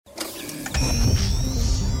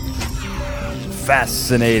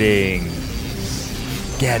fascinating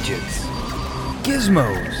gadgets,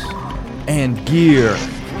 gizmos, and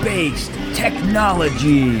gear-based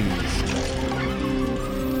technologies.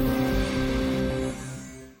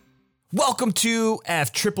 Welcome to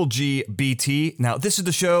FGGBT. Now, this is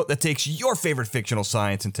the show that takes your favorite fictional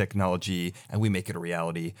science and technology, and we make it a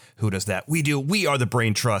reality. Who does that? We do. We are the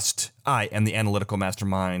Brain Trust. I am the analytical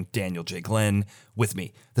mastermind, Daniel J. Glenn. With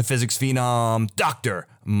me, the physics phenom, Dr.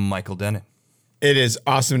 Michael Dennett. It is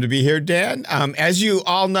awesome to be here, Dan. As you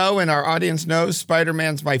all know, and our audience knows,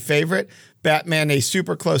 Spider-Man's my favorite, Batman a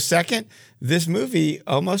super close second. This movie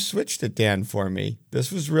almost switched it, Dan, for me.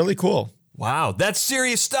 This was really cool. Wow, that's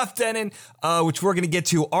serious stuff, Denon, which we're going to get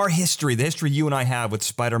to. Our history, the history you and I have with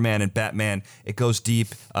Spider-Man and Batman, it goes deep.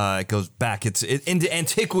 It goes back. It's into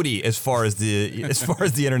antiquity as far as the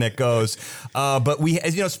internet goes. But we,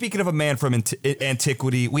 as you know, speaking of a man from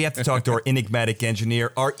antiquity, we have to talk to our enigmatic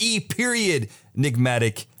engineer, our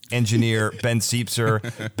enigmatic engineer, Ben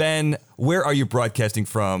Siepser. Ben, where are you broadcasting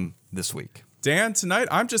from this week? Dan, tonight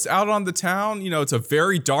I'm just out on the town. You know, it's a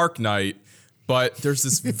very dark night. But there's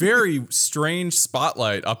this very strange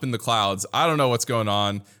spotlight up in the clouds. I don't know what's going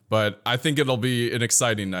on, but I think it'll be an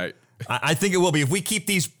exciting night. I think it will be. If we keep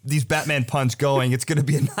these Batman puns going, it's going to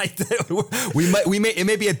be a night that it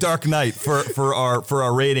may be a dark night for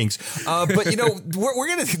our ratings. But you know, we're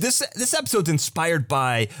gonna this episode's inspired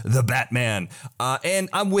by the Batman, and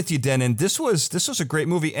I'm with you, Denon. This was a great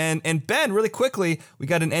movie, and Ben, really quickly, we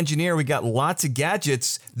got an engineer, we got lots of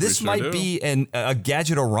gadgets. This might be a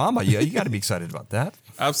gadget-orama. You got to be excited about that.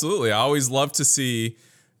 Absolutely, I always love to see,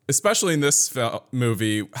 especially in this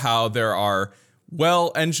movie, how there are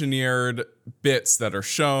well-engineered bits that are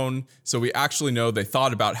shown, so we actually know they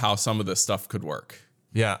thought about how some of this stuff could work.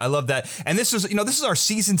 Yeah, I love that. And this is our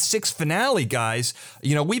season 6 finale, guys.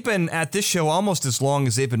 You know, we've been at this show almost as long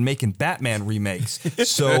as they've been making Batman remakes.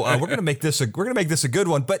 So we're gonna make this a good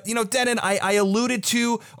one. But you know, Denon, I alluded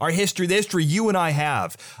to our history, the history you and I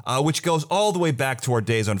have, which goes all the way back to our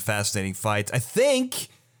days on Fascinating Fights. I think,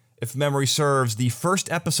 if memory serves, the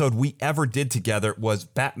first episode we ever did together was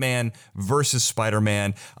Batman versus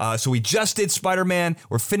Spider-Man. So we just did Spider-Man.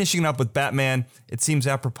 We're finishing up with Batman. It seems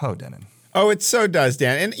apropos, Denon. Oh, it so does,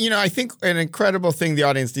 Dan. And, you know, I think an incredible thing the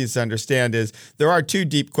audience needs to understand is there are two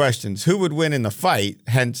deep questions. Who would win in the fight,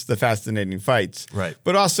 hence the Fascinating Fights? Right.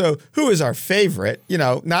 But also, who is our favorite? You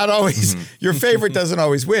know, not always, your favorite doesn't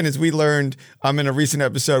always win, as we learned in a recent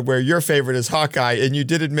episode where your favorite is Hawkeye, and you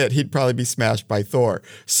did admit he'd probably be smashed by Thor.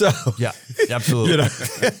 So yeah, absolutely. You know,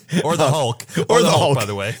 or the Hulk. Or the Hulk, by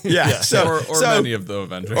the way. Yeah. So many of the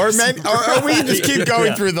Avengers. Or we can just keep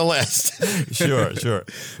going through the list. Sure.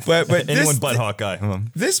 But anyone but Hawkeye.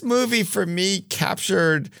 This movie, for me,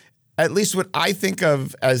 captured at least what I think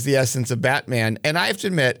of as the essence of Batman. And I have to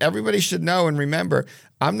admit, everybody should know and remember,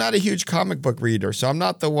 I'm not a huge comic book reader, so I'm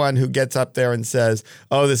not the one who gets up there and says,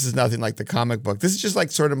 oh, this is nothing like the comic book. This is just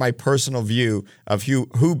like sort of my personal view of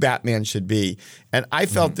who Batman should be. And I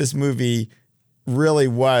felt this movie really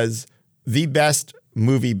was the best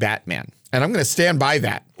movie Batman. And I'm going to stand by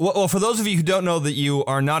that. Well, for those of you who don't know that you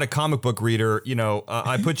are not a comic book reader, you know,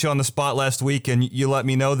 I put you on the spot last week and you let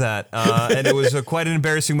me know that. And it was quite an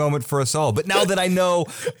embarrassing moment for us all. But now that I know,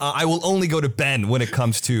 I will only go to Ben when it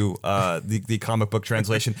comes to the comic book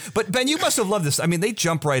translation. But Ben, you must have loved this. I mean, they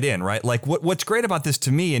jump right in, right? Like what's great about this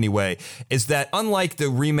to me anyway, is that unlike the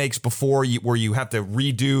remakes before where you have to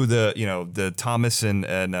redo the Thomas and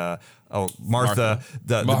Martha.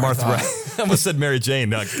 I almost said Mary Jane.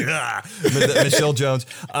 Michelle Jones.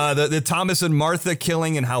 The Thomas and Martha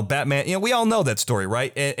killing and how Batman, you know, we all know that story,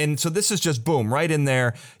 right? And so this is just boom, right in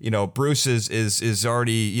there. You know, Bruce is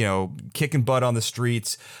already, you know, kicking butt on the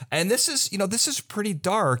streets. And this is pretty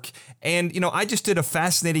dark. And, you know, I just did a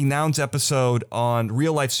fascinating nouns episode on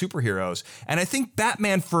real life superheroes. And I think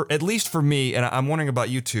Batman, at least for me, and I'm wondering about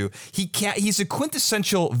you two, he's a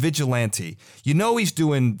quintessential vigilante. You know, he's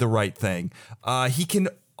doing the right thing. He can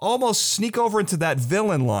almost sneak over into that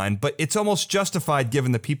villain line, but it's almost justified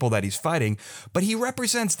given the people that he's fighting. But he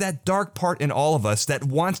represents that dark part in all of us that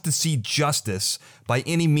wants to see justice by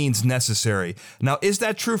any means necessary. Now, is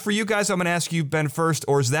that true for you guys? I'm going to ask you, Ben, first,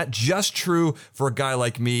 or is that just true for a guy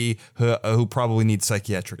like me who probably needs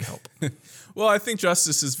psychiatric help? Well, I think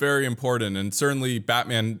justice is very important, and certainly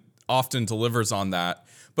Batman often delivers on that.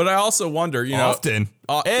 But I also wonder, you know... Often.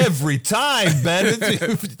 Every time, Ben.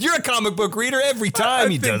 You're a comic book reader. Every time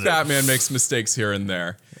he does it. I think Batman makes mistakes here and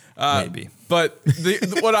there. Maybe. But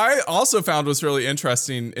what I also found was really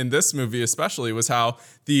interesting in this movie especially was how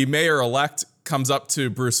the mayor-elect comes up to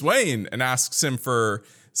Bruce Wayne and asks him for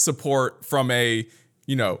support from a,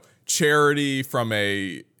 you know, charity, from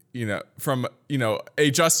a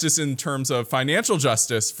a justice in terms of financial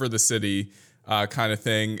justice for the city kind of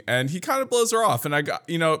thing. And he kind of blows her off. And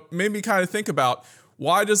made me kind of think about,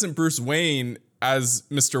 why doesn't Bruce Wayne as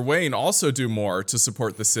Mr. Wayne also do more to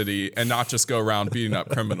support the city and not just go around beating up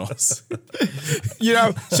criminals?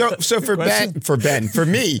 So for Ben, for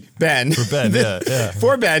me,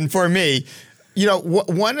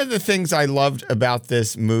 one of the things I loved about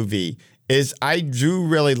this movie is I do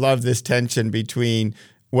really love this tension between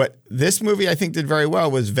what this movie I think did very well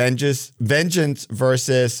was vengeance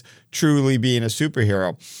versus truly being a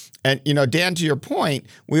superhero. And, Dan, to your point,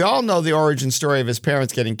 we all know the origin story of his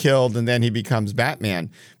parents getting killed and then he becomes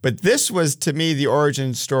Batman. But this was, to me, the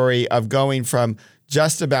origin story of going from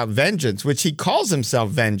just about vengeance, which he calls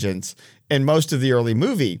himself Vengeance in most of the early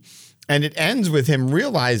movie. And it ends with him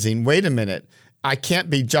realizing, wait a minute, I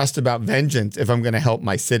can't be just about vengeance if I'm going to help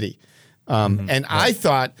my city. I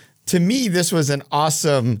thought, to me, this was an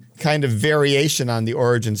awesome kind of variation on the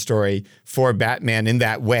origin story for Batman in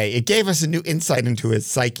that way. It gave us a new insight into his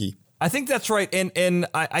psyche. I think that's right. And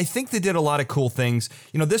I think they did a lot of cool things.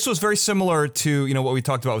 This was very similar to, what we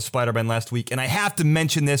talked about with Spider-Man last week. And I have to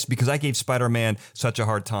mention this because I gave Spider-Man such a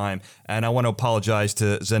hard time. And I want to apologize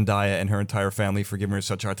to Zendaya and her entire family for giving her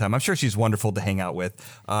such a hard time. I'm sure she's wonderful to hang out with,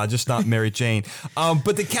 just not Mary Jane.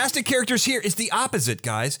 But the cast of characters here is the opposite,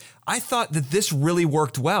 guys. I thought that this really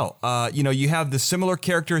worked well. You have the similar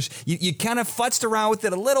characters. You kind of futzed around with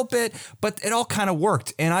it a little bit, but it all kind of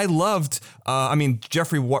worked. And I loved,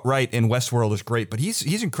 Jeffrey Wright in Westworld is great, but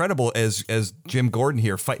he's incredible as Jim Gordon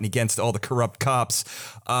here fighting against all the corrupt cops.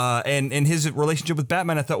 And his relationship with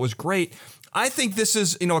Batman I thought was great. I think this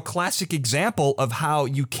is, a classic example of how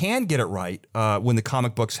you can get it right when the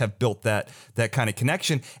comic books have built that kind of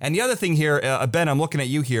connection. And the other thing here, Ben, I'm looking at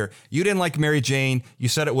you here. You didn't like Mary Jane. You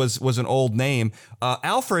said it was an old name.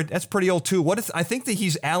 Alfred, that's pretty old too. I think that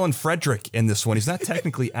he's Alan Frederick in this one. He's not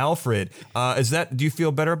technically Alfred. Do you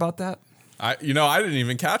feel better about that? I didn't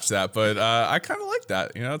even catch that, but I kind of like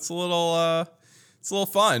that. It's a little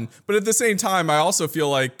fun. But at the same time, I also feel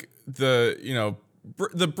like the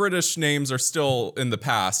British names are still in the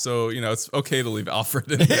past, so it's okay to leave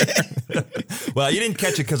Alfred in there. Well, you didn't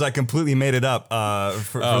catch it because I completely made it up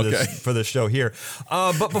for this show here.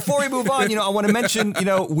 But before we move on, I want to mention,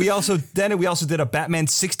 we also did a Batman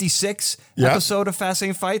 66 episode of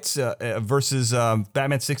Fascinating Fights versus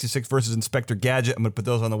Batman 66 versus Inspector Gadget. I'm going to put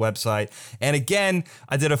those on the website. And again,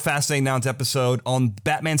 I did a Fascinating Nouns episode on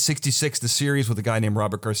Batman 66, the series, with a guy named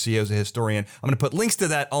Robert Garcia, who's a historian. I'm going to put links to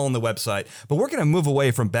that all on the website. But we're going to move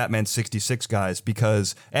away from Batman 66, guys,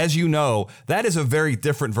 because as you know, that is a very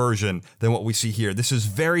different version than what we see here. This is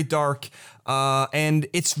very dark, and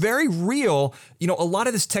it's very real. A lot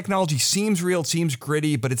of this technology seems real, it seems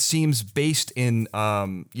gritty, but it seems based in,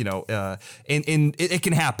 it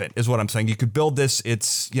can happen, is what I'm saying. You could build this.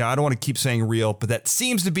 It's, I don't want to keep saying real, but that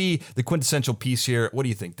seems to be the quintessential piece here. What do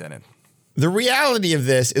you think, Denon? The reality of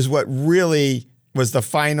this is what really was the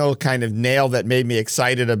final kind of nail that made me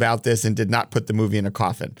excited about this and did not put the movie in a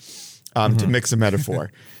coffin, to mix a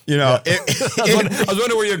metaphor. I was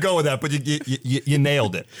wondering where you're going with that, but you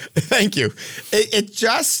nailed it. Thank you. It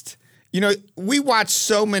just, we watch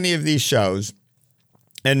so many of these shows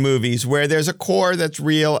and movies where there's a core that's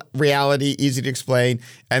reality, easy to explain,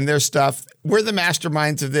 and there's stuff, we're the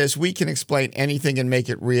masterminds of this, we can explain anything and make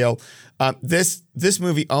it real. This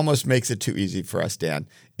movie almost makes it too easy for us, Dan.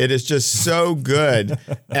 It is just so good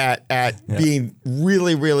at being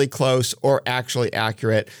really, really close or actually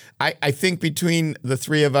accurate. I think between the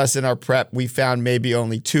three of us in our prep, we found maybe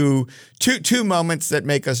only two moments that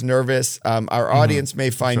make us nervous. Our audience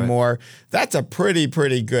may find more. That's a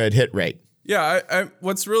pretty good hit rate. Yeah,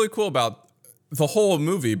 what's really cool about the whole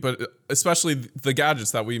movie, but especially the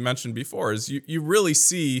gadgets that we mentioned before, is you really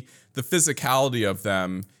see the physicality of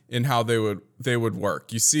them in how they would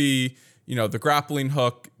work. You see, the grappling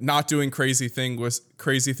hook not doing crazy things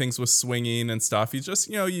with swinging and stuff. He just,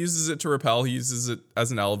 uses it to repel. He uses it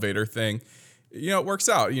as an elevator thing. It works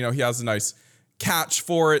out. He has a nice catch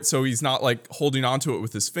for it, so he's not like holding onto it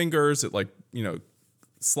with his fingers. It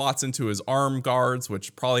slots into his arm guards,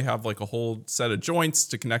 which probably have like a whole set of joints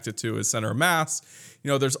to connect it to his center of mass.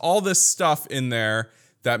 There's all this stuff in there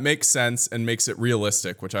that makes sense and makes it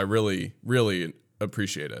realistic, which I really, really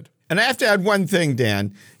appreciated. And I have to add one thing,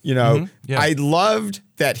 Dan. I loved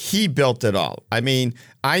that he built it all. I mean,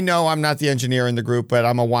 I know I'm not the engineer in the group, but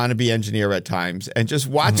I'm a wannabe engineer at times. And just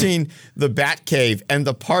watching the Batcave and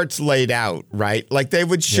the parts laid out, right? Like they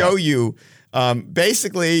would show you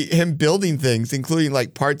basically him building things, including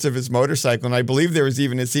like parts of his motorcycle. And I believe there was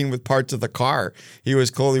even a scene with parts of the car. He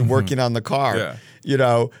was clearly working on the car,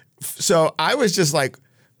 So I was just like,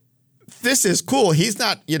 this is cool. He's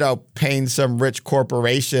not, paying some rich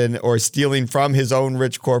corporation or stealing from his own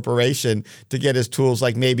rich corporation to get his tools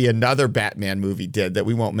like maybe another Batman movie did that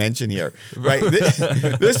we won't mention here. Right?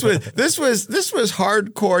 This was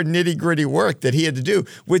hardcore nitty-gritty work that he had to do,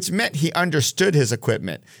 which meant he understood his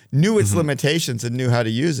equipment, knew its limitations, and knew how to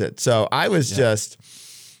use it. So I was just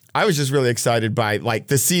really excited by like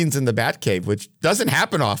the scenes in the Batcave, which doesn't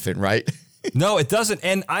happen often, right? No, it doesn't.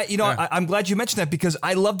 And I'm glad you mentioned that because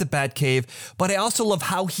I love the Batcave, but I also love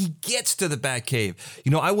how he gets to the Batcave.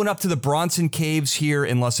 I went up to the Bronson Caves here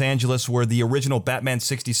in Los Angeles where the original Batman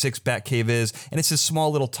 66 Batcave is, and it's a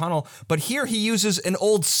small little tunnel. But here he uses an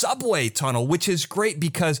old subway tunnel, which is great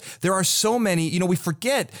because there are so many, we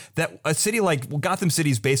forget that a city like Gotham City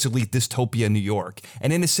is basically dystopia New York.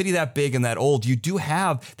 And in a city that big and that old, you do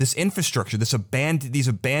have this infrastructure, these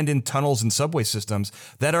abandoned tunnels and subway systems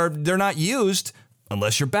they're not used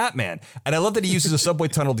unless you're Batman. And I love that he uses a subway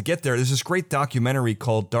tunnel to get there. There's this great documentary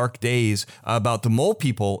called Dark Days about the mole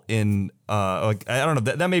people in, I don't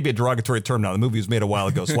know, that may be a derogatory term now. The movie was made a while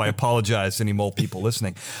ago, so I apologize to any mole people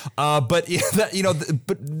listening. But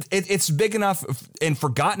it's big enough and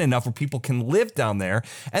forgotten enough where people can live down there.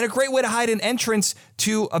 And a great way to hide an entrance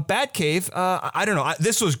to a Batcave. I don't know.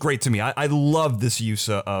 This was great to me. I love this use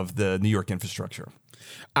of the New York infrastructure.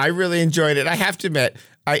 I really enjoyed it. I have to admit,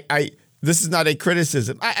 this is not a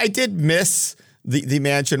criticism. I did miss the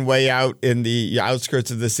mansion way out in the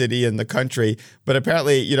outskirts of the city and the country, but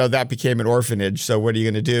apparently, that became an orphanage. So what are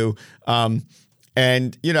you going to do? I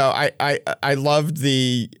loved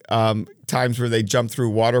the times where they jumped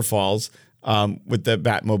through waterfalls with the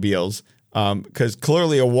Batmobiles. Because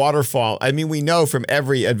clearly a waterfall, we know from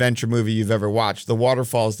every adventure movie you've ever watched, the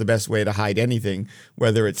waterfall is the best way to hide anything,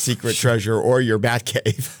 whether it's secret treasure or your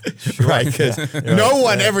Batcave, right? Because no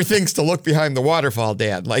one ever thinks to look behind the waterfall,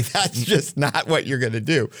 Dan. Like, that's just not what you're going to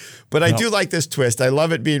do. But I do like this twist. I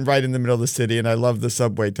love it being right in the middle of the city, and I love the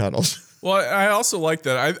subway tunnels. Well, I also like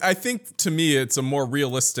that. I think, to me, it's a more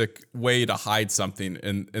realistic way to hide something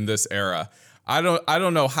in this era. I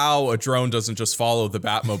don't know how a drone doesn't just follow the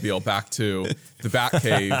Batmobile back to the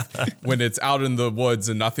Batcave when it's out in the woods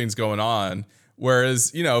and nothing's going on.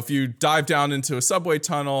 Whereas, if you dive down into a subway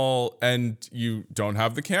tunnel and you don't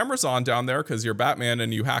have the cameras on down there because you're Batman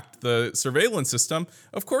and you hacked the surveillance system,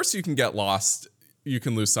 of course you can get lost. You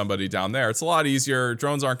can lose somebody down there. It's a lot easier.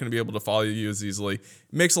 Drones aren't going to be able to follow you as easily. It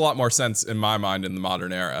makes a lot more sense in my mind in the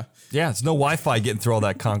modern era. Yeah, it's no Wi-Fi getting through all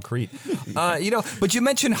that concrete. But you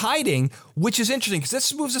mentioned hiding, which is interesting because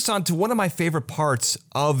this moves us on to one of my favorite parts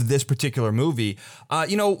of this particular movie.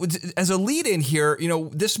 As a lead in here,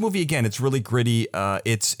 this movie, again, it's really gritty.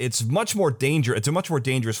 It's much more danger. It's a much more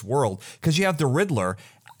dangerous world because you have the Riddler.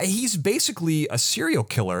 He's basically a serial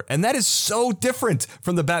killer, and that is so different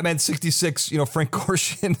from the Batman 66, Frank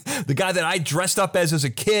Gorshin, the guy that I dressed up as a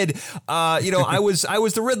kid. I was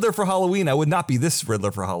the Riddler for Halloween. I would not be this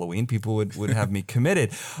Riddler for Halloween. People would have me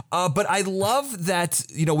committed. But I love that,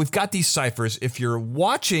 we've got these ciphers. If you're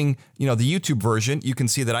watching, the YouTube version, you can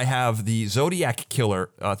see that I have the Zodiac Killer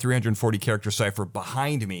 340 character cipher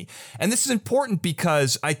behind me. And this is important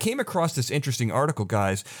because I came across this interesting article,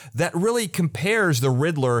 guys, that really compares the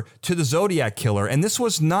Riddler to the Zodiac Killer. And this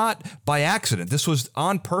was not by accident. This was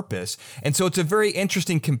on purpose. And so it's a very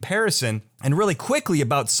interesting comparison. And really quickly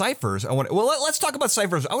about ciphers, let's talk about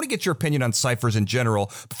ciphers. I want to get your opinion on ciphers in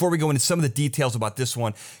general before we go into some of the details about this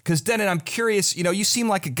one. Because, Denon, I'm curious, you seem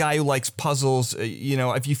like a guy who likes puzzles.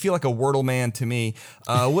 If you feel like a Wordle man to me,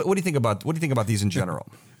 what do you think about these in general?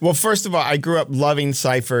 Well, first of all, I grew up loving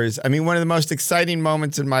ciphers. One of the most exciting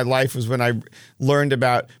moments in my life was when I learned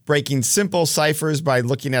about breaking simple ciphers by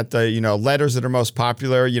looking at the, letters that are most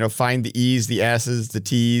popular, find the E's, the S's, the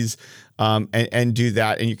T's, and do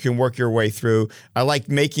that. And you can work your way through. I like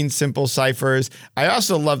making simple ciphers. I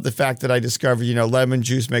also love the fact that I discovered, lemon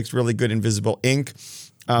juice makes really good invisible ink.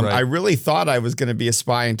 Right. I really thought I was going to be a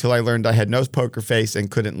spy until I learned I had no poker face and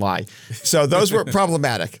couldn't lie. So those were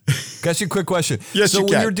problematic. Got you a quick question. Yes, so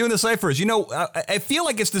when you're doing the ciphers, I feel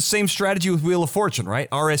like it's the same strategy with Wheel of Fortune, right?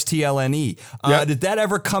 RSTLNE. Yep. Did that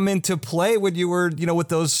ever come into play when you were, with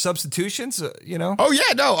those substitutions? Oh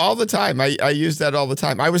yeah, no, all the time. I use that all the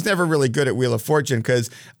time. I was never really good at Wheel of Fortune because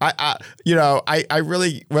I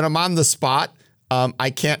really, when I'm on the spot, I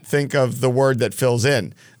can't think of the word that fills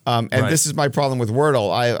in. This is my problem with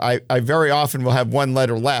Wordle. I very often will have one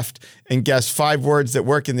letter left and guess 5 words that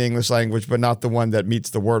work in the English language, but not the one that meets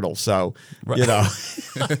the Wordle. So,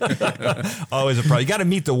 Always a problem. You got to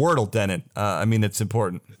meet the Wordle, Denon. It's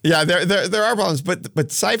important. Yeah, there are problems,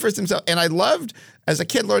 but ciphers themselves. And I loved, as a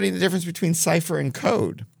kid, learning the difference between cipher and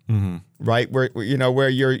code. Mm-hmm. Right? Where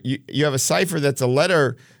you have a cipher that's a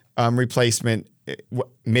letter replacement,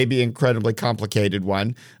 maybe incredibly complicated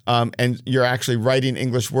one, and you're actually writing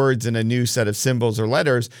English words in a new set of symbols or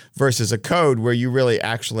letters versus a code where you really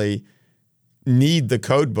actually need the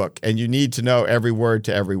code book and you need to know every word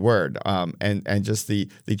to every word, and just the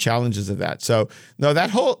challenges of that. So no, that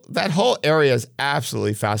whole area is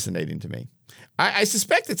absolutely fascinating to me. I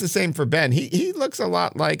suspect it's the same for Ben. He looks a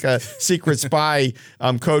lot like a secret spy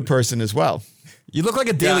code person as well. You look like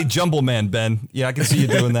a daily jumble man, Ben. Yeah, I can see you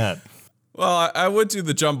doing that. Well, I would do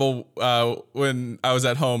the jumble when I was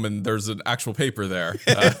at home and there's an actual paper there,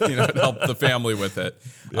 to help the family with it.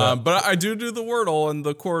 Yeah. But I do the Wordle and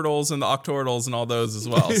the Quordles and the Octordles and all those as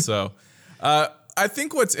well. So I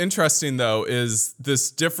think what's interesting, though, is this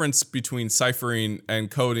difference between ciphering and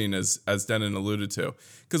coding, as Denon alluded to.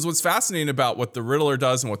 Because what's fascinating about what the Riddler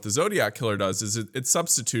does and what the Zodiac Killer does is it's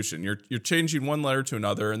substitution. You're changing one letter to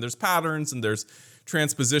another, and there's patterns and there's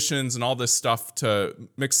transpositions and all this stuff to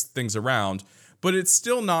mix things around. But it's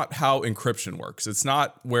still not how encryption works. It's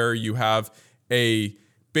not where you have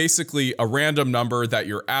basically a random number that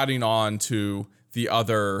you're adding on to the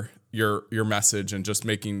other your message and just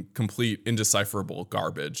making complete indecipherable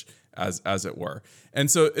garbage, as it were. And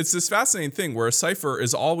so it's this fascinating thing where a cipher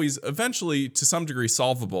is always eventually to some degree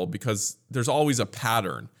solvable because there's always a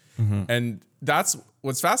pattern. Mm-hmm. And that's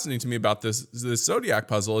what's fascinating to me about this Zodiac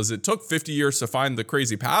puzzle is it took 50 years to find the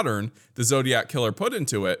crazy pattern the Zodiac Killer put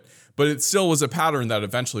into it, but it still was a pattern that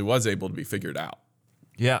eventually was able to be figured out.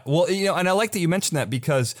 Yeah, well, and I like that you mentioned that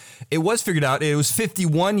because it was figured out. It was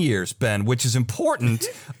 51 years, Ben, which is important.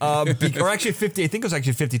 Or actually 50, I think it was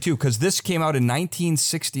actually 52, because this came out in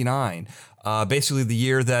 1969, basically the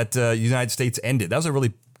year that the United States ended. That was a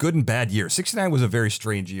really good and bad year. 69 was a very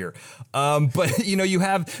strange year. But, you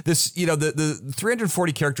have this, the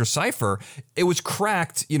 340 character cipher. It was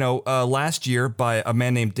cracked, last year by a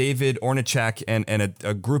man named David Ornichak and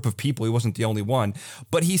a group of people. He wasn't the only one.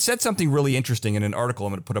 But he said something really interesting in an article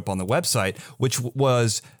I'm going to put up on the website, which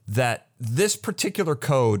was that this particular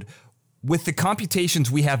code, with the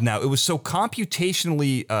computations we have now, it was so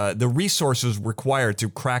computationally, the resources required to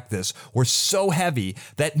crack this were so heavy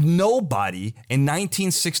that nobody in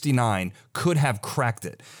 1969 could have cracked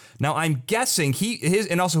it. Now, I'm guessing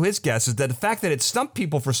and also his guess is that the fact that it stumped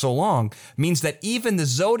people for so long means that even the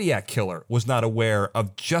Zodiac Killer was not aware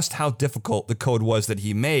of just how difficult the code was that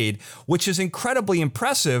he made, which is incredibly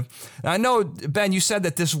impressive. Now, I know, Ben, you said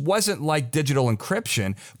that this wasn't like digital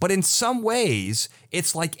encryption, but in some ways,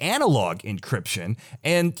 it's like analog encryption.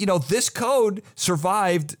 And, this code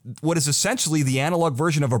survived what is essentially the analog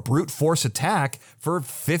version of a brute force attack for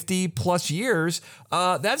 50 plus years.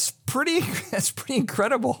 That's pretty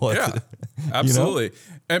incredible. Yeah, absolutely.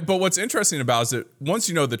 But what's interesting about it is that once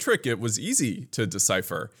you know the trick, it was easy to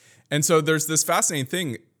decipher. And so there's this fascinating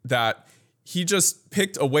thing that he just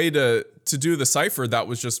picked a way to do the cipher that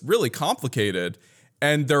was just really complicated.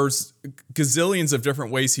 And there's gazillions of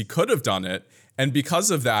different ways he could have done it. And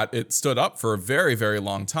because of that, it stood up for a very, very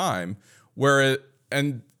long time. It's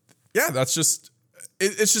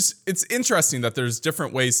interesting that there's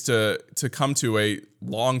different ways to come to a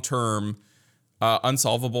long-term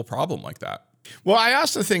unsolvable problem like that. Well, I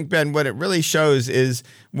also think, Ben, what it really shows is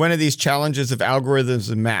one of these challenges of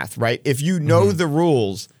algorithms and math, right? If you know the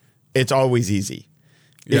rules, it's always easy.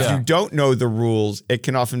 If you don't know the rules, it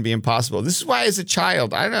can often be impossible. This is why as a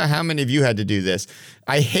child, I don't know how many of you had to do this.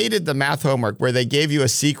 I hated the math homework where they gave you a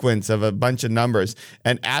sequence of a bunch of numbers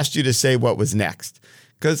and asked you to say what was next.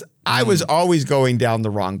 Because I was always going down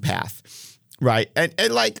the wrong path, right? And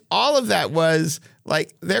like all of that was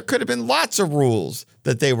like there could have been lots of rules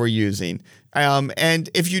that they were using. And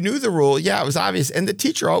if you knew the rule, it was obvious. And the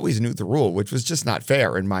teacher always knew the rule, which was just not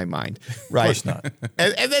fair in my mind, right? Of course not.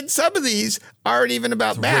 And then some of these aren't even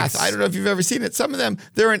about math. I don't know if you've ever seen it. Some of them,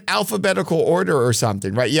 they're in alphabetical order or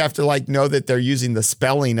something, right? You have to know that they're using the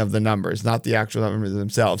spelling of the numbers, not the actual numbers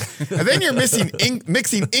themselves. And then you're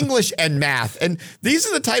mixing English and math. And these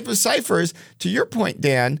are the type of ciphers, to your point,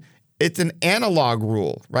 Dan, it's an analog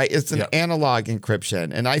rule, right? It's an analog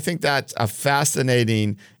encryption. And I think that's a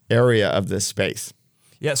fascinating area of this space.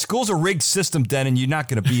 Yeah, school's a rigged system, Den, and you're not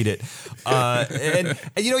going to beat it. And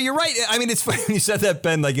you're right. I mean, it's funny when you said that,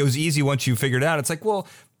 Ben, like it was easy once you figured it out. It's like, well,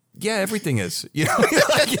 yeah, everything is.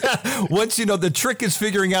 Once the trick is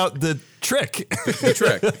figuring out the trick. The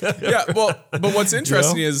trick. Yeah, well, but what's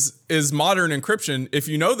interesting is modern encryption, if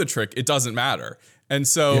you know the trick, it doesn't matter. And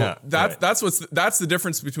so that's the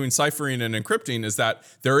difference between ciphering and encrypting is that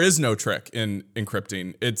there is no trick in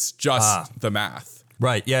encrypting. It's just the math.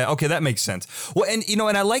 Right. Yeah. Okay. That makes sense. Well, and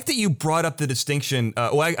and I like that you brought up the distinction.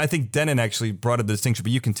 I think Denon actually brought up the distinction,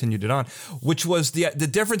 but you continued it on, which was the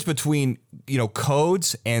difference between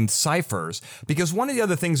codes and ciphers. Because one of the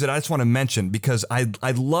other things that I just want to mention, because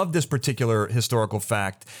I love this particular historical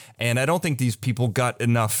fact, and I don't think these people got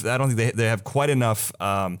enough. I don't think they have quite enough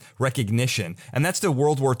recognition, and that's the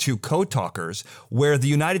World War II code talkers, where the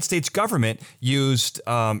United States government used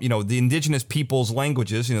the indigenous people's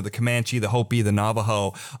languages, the Comanche, the Hopi, the Navajo.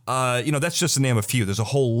 That's just to name a few. There's a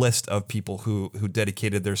whole list of people who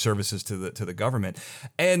dedicated their services to the government,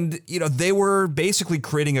 and they were basically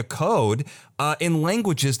creating a code in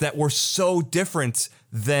languages that were so different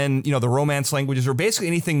than the Romance languages or basically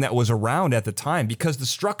anything that was around at the time, because the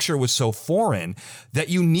structure was so foreign that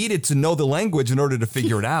you needed to know the language in order to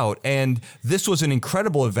figure it out. And this was an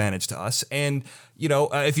incredible advantage to us. And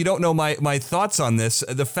if you don't know my thoughts on this,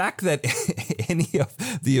 the fact that any of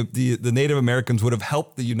the Native Americans would have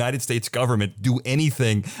helped the United States government do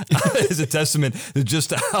anything is a testament to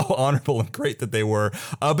just how honorable and great that they were.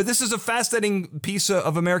 But this is a fascinating piece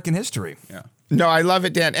of American history. Yeah. No, I love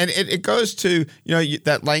it, Dan. And it goes to,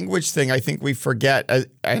 that language thing I think we forget.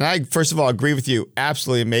 And I, first of all, agree with you.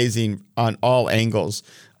 Absolutely amazing on all angles.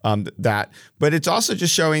 But it's also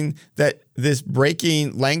just showing that this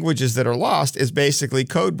breaking languages that are lost is basically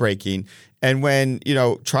code breaking. And when,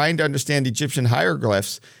 trying to understand Egyptian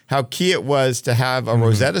hieroglyphs, how key it was to have a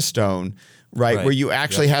Rosetta Stone, right? Where you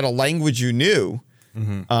actually had a language you knew.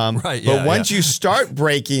 But once you start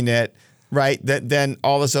breaking it, right, then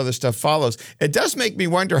all this other stuff follows. It does make me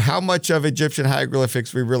wonder how much of Egyptian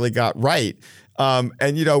hieroglyphics we really got right. And,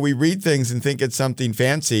 we read things and think it's something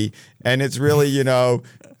fancy, and it's really,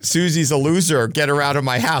 Susie's a loser, get her out of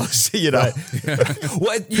my house, Right.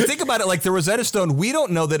 Well, you think about it, like the Rosetta Stone, we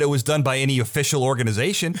don't know that it was done by any official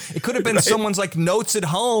organization. It could have been someone's like notes at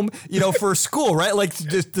home, for school, right? Like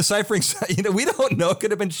just deciphering, we don't know. It could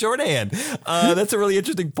have been shorthand. That's a really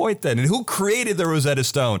interesting point then. And who created the Rosetta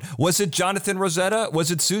Stone? Was it Jonathan Rosetta? Was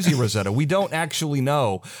it Susie Rosetta? We don't actually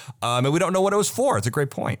know. And we don't know what it was for. It's a great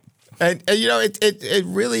point. And it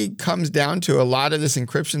really comes down to a lot of this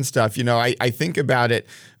encryption stuff. I think about it.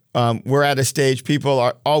 We're at a stage,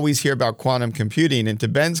 people always hear about quantum computing. And to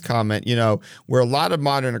Ben's comment, where a lot of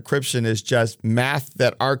modern encryption is just math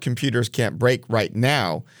that our computers can't break right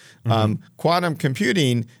now. Quantum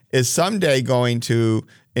computing is someday going to,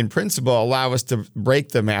 in principle, allow us to break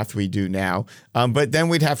the math we do now. But then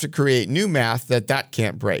we'd have to create new math that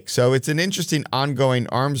can't break. So it's an interesting ongoing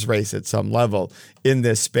arms race at some level in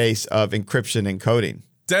this space of encryption and coding.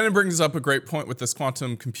 Denon brings up a great point with this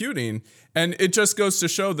quantum computing, and it just goes to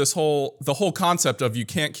show the whole concept of you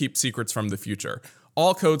can't keep secrets from the future.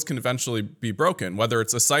 All codes can eventually be broken, whether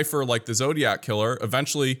it's a cipher like the Zodiac Killer.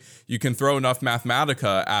 Eventually, you can throw enough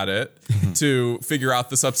Mathematica at it to figure out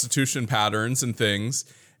the substitution patterns and things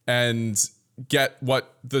and get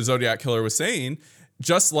what the Zodiac Killer was saying,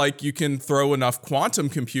 just like you can throw enough quantum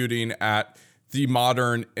computing at the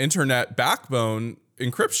modern internet backbone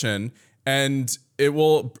encryption, and it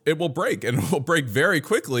will break, and it will break very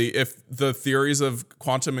quickly if the theories of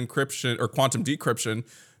quantum encryption or quantum decryption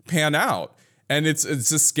pan out. And it's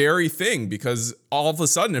a scary thing, because all of a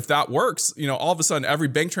sudden, if that works, all of a sudden every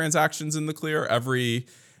bank transaction's in the clear, every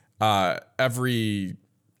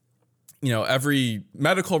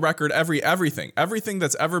medical record, everything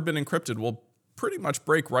that's ever been encrypted will pretty much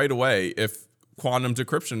break right away if quantum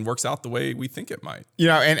decryption works out the way we think it might.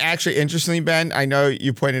 And actually, interestingly, Ben, I know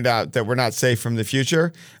you pointed out that we're not safe from the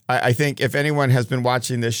future. I think if anyone has been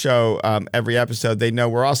watching this show every episode, they know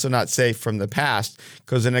we're also not safe from the past,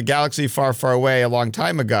 because in a galaxy far, far away a long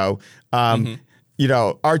time ago,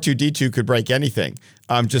 R2-D2 could break anything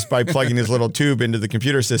just by plugging his little tube into the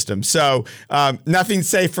computer system. So nothing's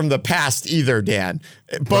safe from the past either, Dan.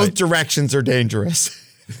 Both directions are dangerous.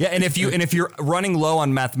 Yeah, and if you're running low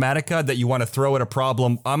on Mathematica that you want to throw at a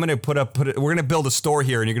problem, I'm going to we're going to build a store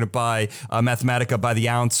here, and you're going to buy Mathematica by the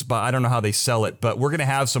ounce. But I don't know how they sell it, but we're going to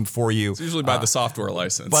have some for you. It's usually by the software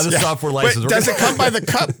license. By the software license. Wait, does it come by the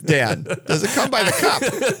cup, Dan? Does it come by the cup?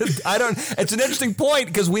 It's an interesting point,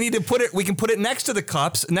 because we need to put it. We can put it next to the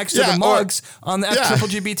cups, next to the mugs on the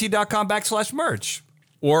fgbt.com/merch.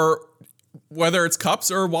 Or whether it's cups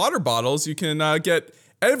or water bottles, you can get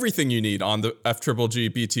everything you need on the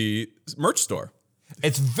FGGBT merch store.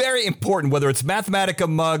 It's very important, whether it's Mathematica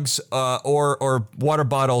mugs or water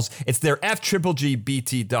bottles. It's their fgbt.com/merch.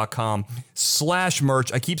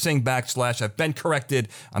 I keep saying /. I've been corrected.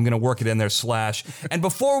 I'm going to work it in there /. And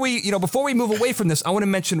before we move away from this, I want to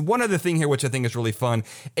mention one other thing here, which I think is really fun,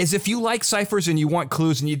 is if you like ciphers and you want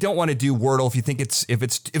clues and you don't want to do Wordle, if you think it's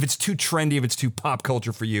too trendy, if it's too pop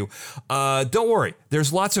culture for you, don't worry.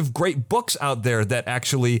 There's lots of great books out there that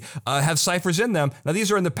actually have ciphers in them. Now,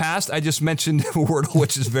 these are in the past. I just mentioned Wordle,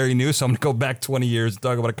 which is very new, so I'm going to go back 20 years and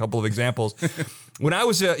talk about a couple of examples. When I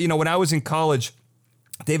was in college,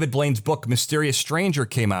 David Blaine's book, Mysterious Stranger,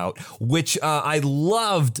 came out, which I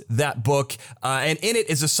loved that book. And in it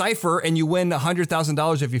is a cipher, and you win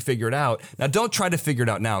 $100,000 if you figure it out. Now, don't try to figure it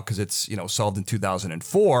out now because it's solved in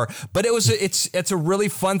 2004. But it's a really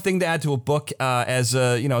fun thing to add to a book as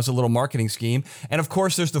a little marketing scheme. And of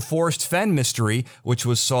course, there's the Forrest Fenn mystery, which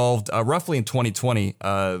was solved roughly in 2020.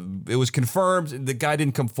 It was confirmed. The guy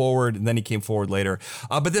didn't come forward, and then he came forward later.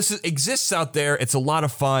 But this exists out there. It's a lot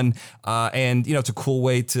of fun, and it's a cool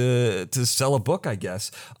way to sell a book, I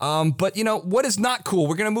guess. But what is not cool?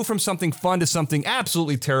 We're going to move from something fun to something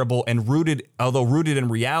absolutely terrible and rooted in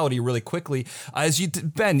reality really quickly.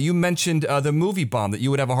 Ben, you mentioned the movie bomb, that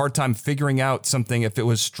you would have a hard time figuring out something if it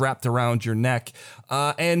was strapped around your neck.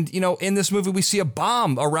 And in this movie, we see a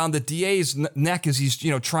bomb around the DA's neck as he's,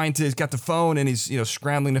 he's got the phone and he's,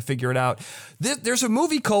 scrambling to figure it out. There's a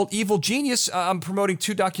movie called Evil Genius. I'm promoting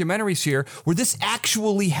 2 documentaries here where this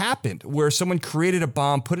actually happened, where someone created a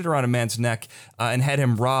bomb, put it around a man's neck, and had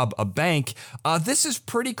him rob a bank. This is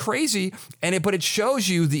pretty crazy, but it shows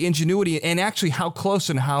you the ingenuity and actually how close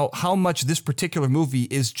and how much this particular movie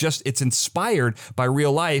is it's inspired by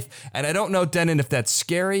real life. And I don't know, Denon, if that's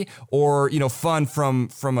scary or, fun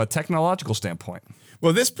from a technological standpoint.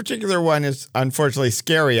 Well, this particular one is unfortunately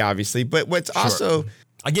scary, obviously, but what's also...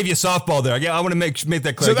 I gave you a softball there. I want to make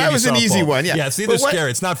that clear. So that was an easy one, yeah. Yeah, it's neither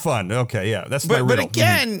scary. It's not fun. Okay, yeah, that's my riddle. But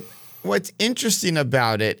again, what's interesting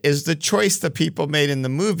about it is the choice that people made in the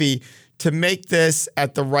movie to make this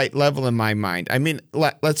at the right level in my mind. I mean,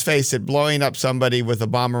 let's face it, blowing up somebody with a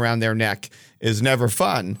bomb around their neck is never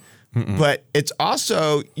fun. But it's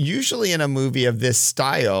also usually in a movie of this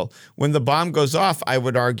style, when the bomb goes off, I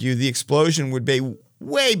would argue the explosion would be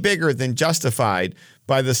way bigger than justified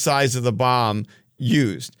by the size of the bomb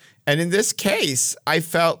used. And in this case, I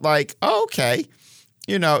felt like, okay,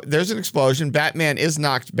 there's an explosion. Batman is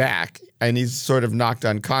knocked back and he's sort of knocked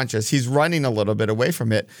unconscious. He's running a little bit away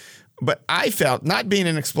from it. But I felt, not being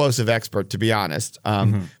an explosive expert, to be honest,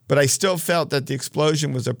 but I still felt that the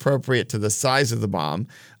explosion was appropriate to the size of the bomb.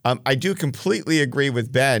 I do completely agree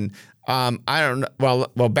with Ben. I don't know.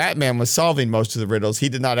 Well, Batman was solving most of the riddles. He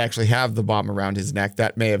did not actually have the bomb around his neck.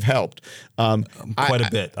 That may have helped. Quite a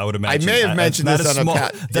bit, I would imagine. I may have mentioned this on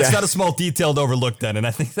That's not a small detail to overlook, then, and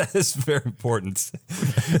I think that is very important.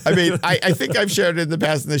 I mean, I think I've shared it in the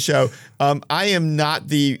past in the show. I am not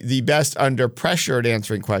the best under pressure at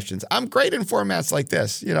answering questions. I'm great in formats like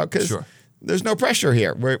this, because there's no pressure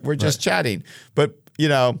here. We're just chatting. But,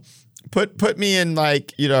 put me in a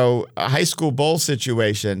high school bowl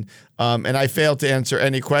situation, and I failed to answer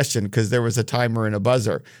any question because there was a timer and a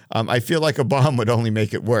buzzer. I feel like a bomb would only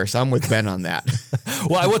make it worse. I'm with Ben on that.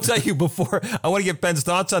 Well, I will tell you before, I want to get Ben's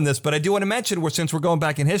thoughts on this, but I do want to mention, since we're going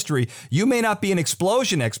back in history, you may not be an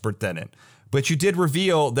explosion expert, Denon, but you did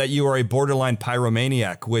reveal that you are a borderline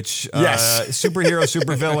pyromaniac, which yes. Superhero,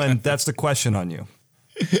 supervillain, that's the question on you.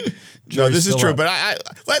 No, this is true, but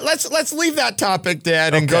let's leave that topic,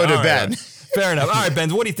 Dad, and go to Ben. Right. Fair enough. All right,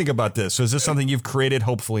 Ben, what do you think about this? So is this something you've created?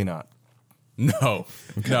 Hopefully not. No.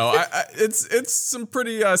 It's some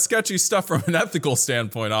pretty sketchy stuff from an ethical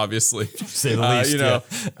standpoint, obviously. Say the least.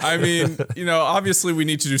 I mean, obviously we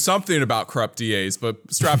need to do something about corrupt DAs, but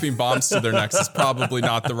strapping bombs to their necks is probably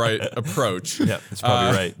not the right approach. Yeah, that's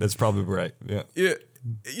probably right. That's probably right. Yeah.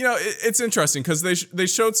 It's interesting because they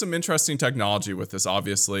showed some interesting technology with this,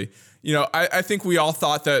 obviously. I think we all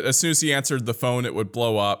thought that as soon as he answered the phone, it would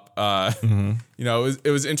blow up.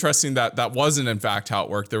 It was interesting that wasn't, in fact, how it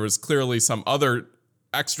worked. There was clearly some other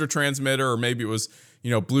extra transmitter, or maybe it was,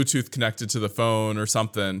 Bluetooth connected to the phone or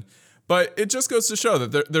something. But it just goes to show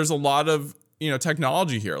that there's a lot of,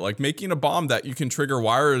 technology here, like making a bomb that you can trigger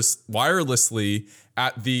wirelessly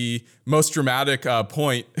at the most dramatic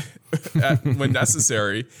point when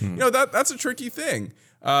necessary. That's a tricky thing.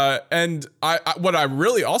 And what I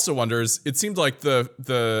really also wonder is, it seemed like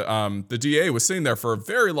the DA was sitting there for a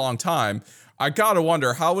very long time. I gotta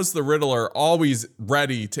wonder, how was the Riddler always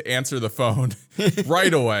ready to answer the phone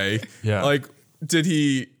right away? Yeah. Like, did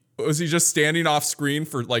he Was he just standing off screen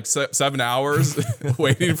for like 7 hours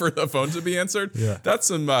waiting for the phone to be answered? Yeah. That's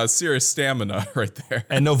some serious stamina right there.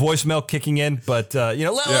 And no voicemail kicking in, but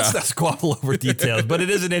let's not squabble over details. But it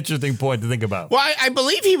is an interesting point to think about. Well, I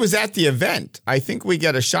believe he was at the event. I think we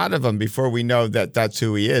get a shot of him before we know that that's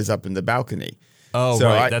who he is up in the balcony. Oh, so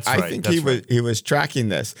right. That's right. I think That's he was tracking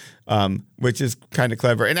this, which is kind of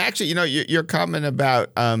clever. And actually, your comment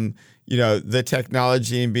about the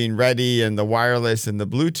technology and being ready and the wireless and the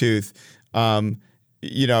Bluetooth,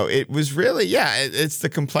 it was really, it's the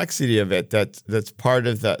complexity of it that's part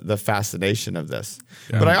of the fascination of this.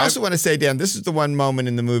 Yeah. But I also want to say, Dan, this is the one moment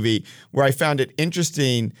in the movie where I found it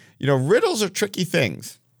interesting. Riddles are tricky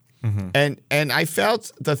things. Mm-hmm. And I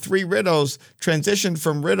felt the 3 riddles transitioned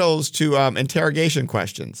from riddles to interrogation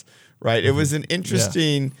questions, right? Mm-hmm. It was an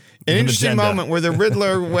interesting moment where the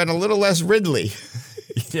Riddler went a little less Ridley.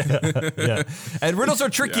 Yeah. And riddles are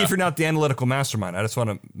tricky if you're not the analytical mastermind. I just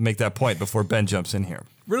want to make that point before Ben jumps in here.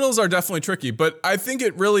 Riddles are definitely tricky, but I think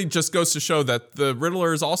it really just goes to show that the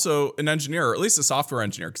Riddler is also an engineer, or at least a software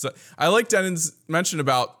engineer. Because I like Denon's mention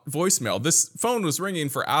about voicemail. This phone was ringing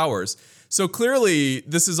for hours. So clearly,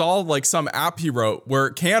 this is all like some app he wrote where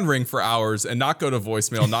it can ring for hours and not go to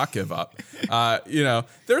voicemail, not give up.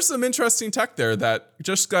 There's some interesting tech there that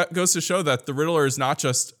just goes to show that the Riddler is not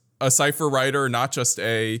just a cipher writer, not just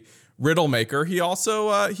a riddle maker. He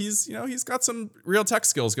also he's got some real tech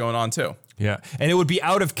skills going on too. Yeah, and it would be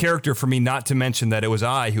out of character for me not to mention that it was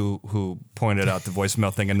I who pointed out the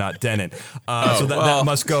voicemail thing and not Denon. That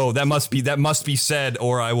must go. That must be said,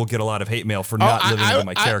 or I will get a lot of hate mail for not living up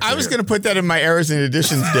my character. I was going to put that in my errors and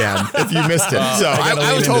additions, Dan, if you missed it. So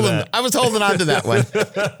I was holding on to that one.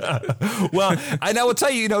 Well, and I will tell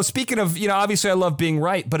you, speaking of, obviously I love being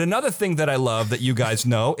right, but another thing that I love that you guys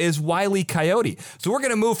know is Wile E. Coyote. So we're going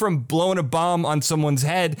to move from blowing a bomb on someone's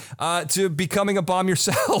head to becoming a bomb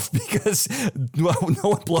yourself, because no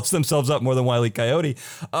one blows themselves up more than Wile E. Coyote.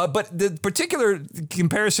 But the particular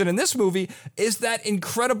comparison in this movie is that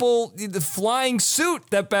incredible the flying suit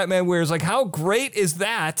that Batman wears. Like, how great is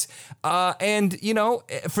that? And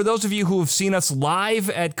for those of you who have seen us live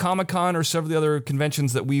at Comic-Con or several of the other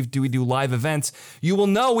conventions that we do live events, you will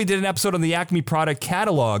know we did an episode on the Acme product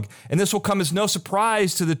catalog, and this will come as no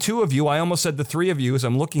surprise to the 2 of you. I almost said the 3 of you as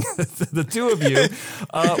I'm looking at the 2 of you,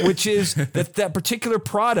 which is that particular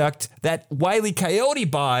product that Wile E. Coyote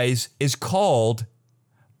buys is called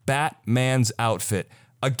Batman's outfit.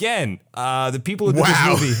 Again, the people who did this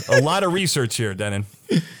movie, a lot of research here, Denon.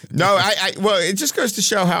 No, well, it just goes to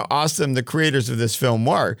show how awesome the creators of this film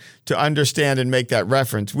were to understand and make that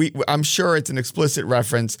reference. I'm sure it's an explicit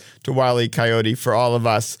reference to Wile E. Coyote for all of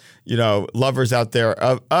us, lovers out there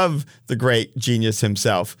of the great genius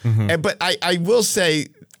himself. Mm-hmm. But I will say,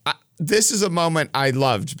 this is a moment I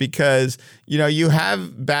loved because, you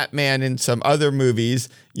have Batman in some other movies,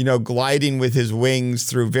 gliding with his wings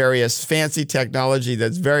through various fancy technology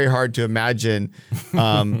that's very hard to imagine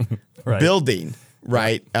right. Building,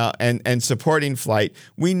 right? And supporting flight.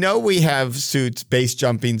 We know we have suits, base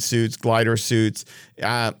jumping suits, glider suits.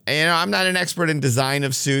 I'm not an expert in design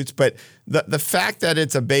of suits, but the fact that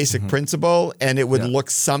it's a basic principle and it would look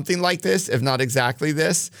something like this, if not exactly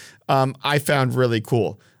this, I found really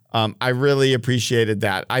cool. I really appreciated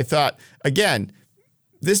that. I thought, again,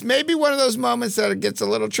 this may be one of those moments that it gets a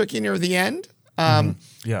little tricky near the end.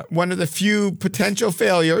 One of the few potential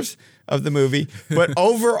failures of the movie, but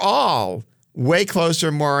overall, way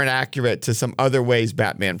closer, more inaccurate to some other ways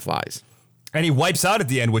Batman flies. And he wipes out at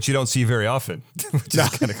the end, which you don't see very often. Which is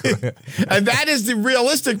kind of cool. And that is the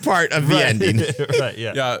realistic part of the ending. Right,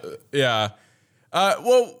 yeah. Yeah.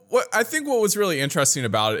 I think what was really interesting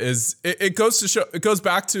about it is it goes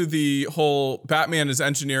back to the whole Batman is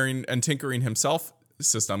engineering and tinkering himself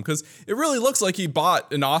system, because it really looks like he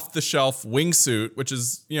bought an off-the-shelf wingsuit, which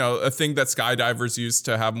is, a thing that skydivers use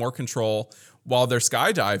to have more control while they're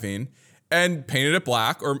skydiving, and painted it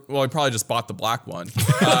black, or he probably just bought the black one,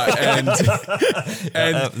 and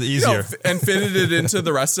easier, and fitted it into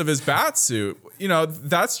the rest of his bat suit.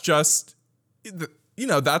 That's just.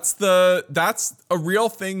 That's a real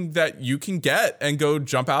thing that you can get and go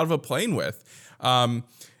jump out of a plane with.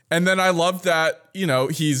 And then I love that,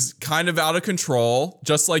 he's kind of out of control,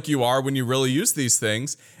 just like you are when you really use these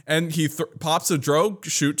things. And he pops a drogue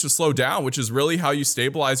chute to slow down, which is really how you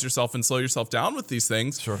stabilize yourself and slow yourself down with these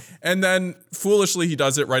things. Sure. And then foolishly, he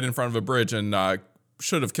does it right in front of a bridge and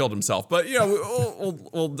should have killed himself. But,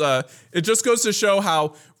 it just goes to show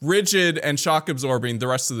how rigid and shock absorbing the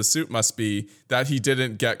rest of the suit must be that he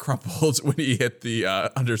didn't get crumpled when he hit the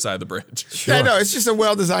underside of the bridge. Sure. Yeah, no, it's just a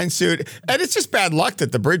well-designed suit. And it's just bad luck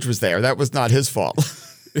that the bridge was there. That was not his fault.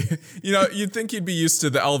 You know, you'd think he'd be used to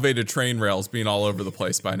the elevated train rails being all over the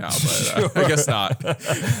place by now, but I guess not.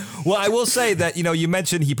 Well, I will say that, you know, you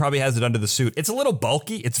mentioned he probably has it under the suit. It's a little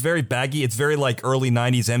bulky. It's very baggy. It's very like early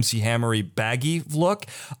 90s MC Hammery baggy look.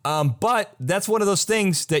 But that's one of those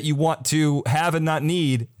things that you want to have and not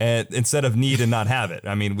need instead of need and not have it.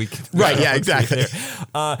 I mean, we can. Right. Yeah, exactly.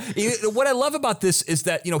 What I love about this is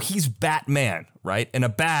that, you know, he's Batman, right? And a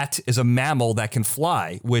bat is a mammal that can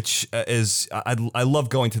fly, which is I love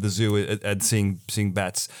going to the zoo and seeing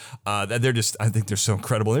bats. They're just, I think they're so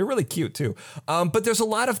incredible. They're really cute too. But there's a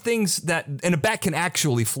lot of things and a bat can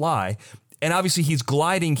actually fly. And obviously he's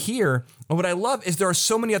gliding here. And what I love is there are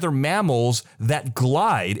so many other mammals that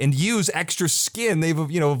glide and use extra skin. They've,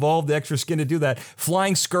 you know, evolved the extra skin to do that.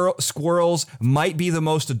 Flying squirrels might be the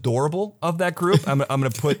most adorable of that group. I'm going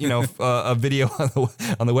to put, you know, a video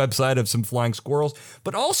on the website of some flying squirrels.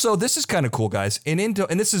 But also, this is kind of cool, guys. And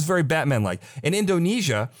this is very Batman-like. In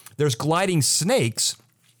Indonesia, there's gliding snakes.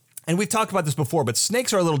 And we've talked about this before, but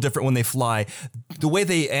snakes are a little different when they fly. The way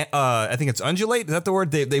they, I think it's undulate, is that the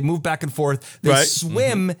word? They move back and forth. They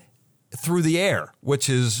swim through the air, which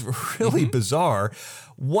is really bizarre.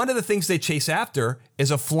 One of the things they chase after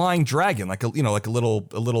is a flying dragon, like a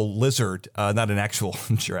little lizard, not an actual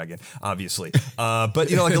dragon, obviously, but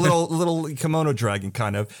you know, like a little kimono dragon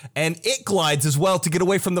kind of, and it glides as well to get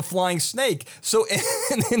away from the flying snake. So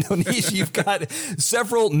in Indonesia, you've got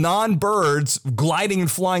several non-birds gliding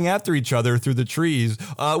and flying after each other through the trees,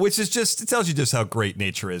 which is it tells you just how great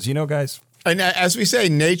nature is, you know, guys. And as we say,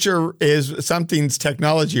 nature is something's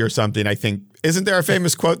technology or something, I think. Isn't there a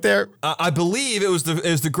famous quote there? I believe it was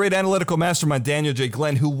the great analytical mastermind, Daniel J.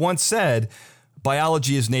 Glenn, who once said,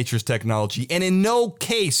 biology is nature's technology. And in no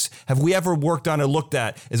case have we ever worked on or looked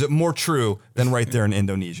at is it more true than right there in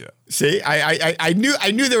Indonesia. See, I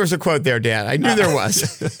knew there was a quote there, Dan. I knew there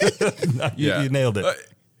was. You nailed it.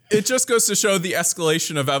 It just goes to show the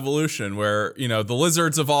escalation of evolution where, you know, the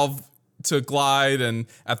lizards evolve to glide, and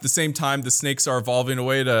at the same time the snakes are evolving a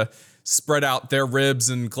way to spread out their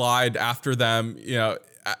ribs and glide after them. You know,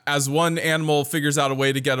 as one animal figures out a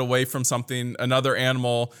way to get away from something, another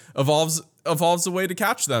animal evolves a way to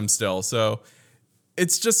catch them still. So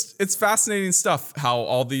it's fascinating stuff how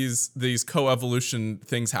all these coevolution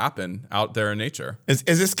things happen out there in nature. Is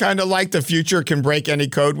this kind of like the future can break any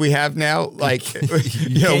code we have now? Like,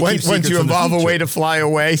 you know, once you evolve a way to fly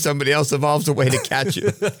away, somebody else evolves a way to catch you.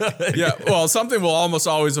 Yeah, well, something will almost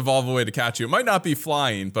always evolve a way to catch you. It might not be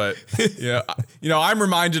flying, but you know, I'm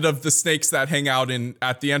reminded of the snakes that hang out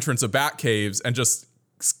at the entrance of bat caves and just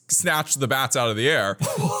snatch the bats out of the air.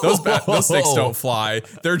 Those snakes don't fly.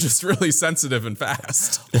 They're just really sensitive and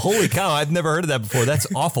fast. Holy cow, I've never heard of that before. That's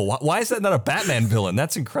awful. Why is that not a Batman villain?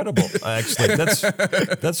 That's incredible, actually.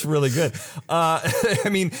 That's really good. I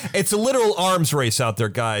mean, it's a literal arms race out there,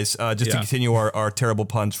 guys, just to continue our terrible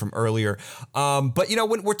puns from earlier. But, you know,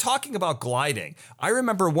 when we're talking about gliding, I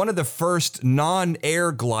remember one of the first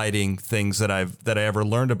non-air gliding things that I ever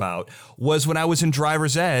learned about was when I was in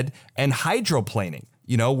driver's ed and hydroplaning.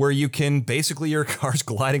 You know, where you can basically your car's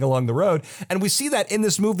gliding along the road. And we see that in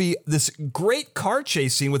this movie, this great car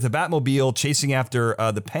chase scene with the Batmobile chasing after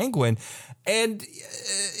the Penguin. And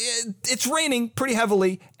it's raining pretty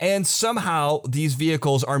heavily. And somehow these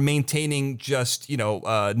vehicles are maintaining just, you know,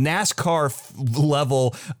 NASCAR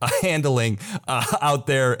level handling out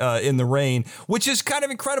there in the rain, which is kind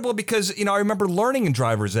of incredible because, you know, I remember learning in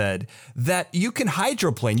driver's ed that you can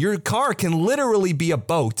hydroplane. Your car can literally be a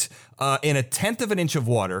boat in 1/10 of an inch of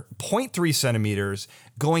water, 0.3 centimeters,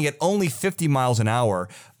 going at only 50 miles an hour.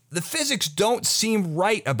 The physics don't seem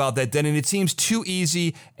right about that, then, and it seems too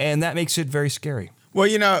easy, and that makes it very scary. Well,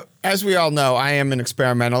 you know, as we all know, I am an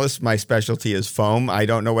experimentalist. My specialty is foam. I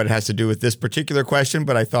don't know what it has to do with this particular question,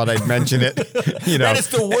 but I thought I'd mention it. You know, that is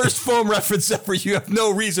the worst foam reference ever. You have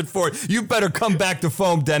no reason for it. You better come back to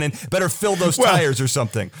foam, Denon. Better fill those tires or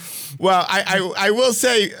something. Well, I will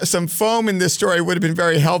say some foam in this story would have been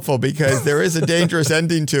very helpful because there is a dangerous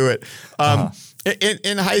ending to it.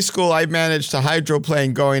 In high school, I managed to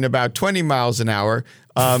hydroplane going about 20 miles an hour.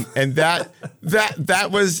 And that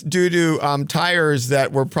was due to tires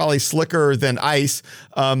that were probably slicker than ice.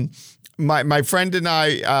 My friend and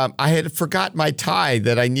I had forgot my tie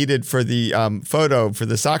that I needed for the photo for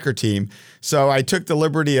the soccer team. So I took the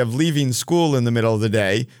liberty of leaving school in the middle of the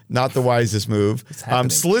day. Not the wisest move.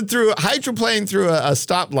 Slid through, hydroplaned through a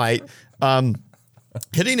stoplight.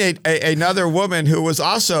 Hitting another woman who was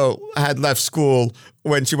had left school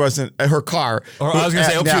when she wasn't her car. Or I was going to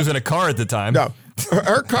say, I hope she was in a car at the time. No.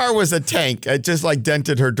 Her car was a tank. It just like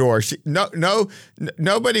dented her door.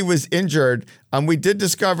 Nobody was injured. We did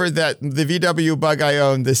discover that the VW Bug I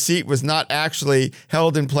owned, the seat was not actually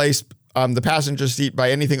held in place, the passenger seat,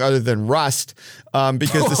 by anything other than rust,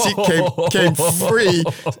 because the seat came free.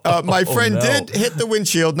 My friend did hit the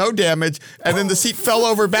windshield, no damage, and then the seat fell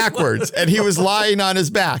over backwards, and he was lying on his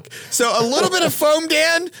back. So a little bit of foam,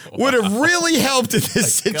 Dan, would have really helped in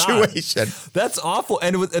this situation. God. That's awful.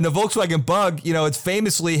 And the Volkswagen Bug, it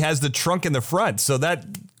famously has the trunk in the front, so that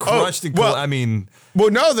crushed it. Well, I mean,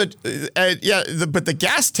 but the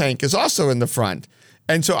gas tank is also in the front.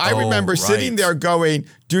 And so I remember sitting there going,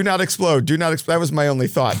 do not explode, do not explode. That was my only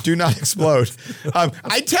thought, do not explode.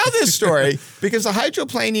 I tell this story because the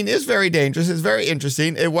hydroplaning is very dangerous. It's very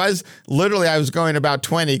interesting. It was literally, I was going about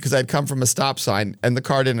 20 because I'd come from a stop sign and the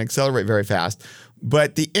car didn't accelerate very fast.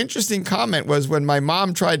 But the interesting comment was when my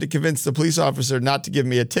mom tried to convince the police officer not to give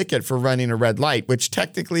me a ticket for running a red light, which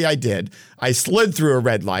technically I did. I slid through a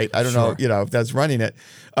red light. I don't know, if that's running it.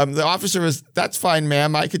 The officer was, that's fine,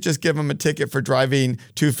 ma'am. I could just give him a ticket for driving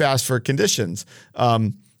too fast for conditions.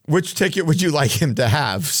 Which ticket would you like him to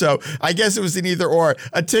have? So I guess it was an either or,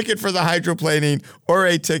 a ticket for the hydroplaning or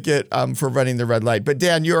a ticket for running the red light. But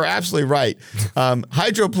Dan, you're absolutely right.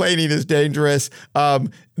 Hydroplaning is dangerous.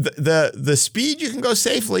 The speed you can go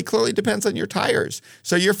safely clearly depends on your tires.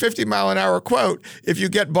 So your 50-mile-an-hour quote, if you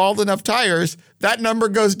get bald enough tires, that number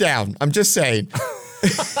goes down. I'm just saying.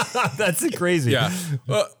 That's crazy. Yeah.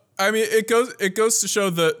 Well, I mean, it goes to show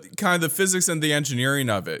the kind of the physics and the engineering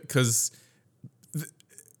of it, because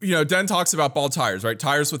Den talks about bald tires, right?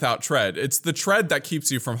 Tires without tread. It's the tread that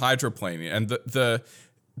keeps you from hydroplaning, and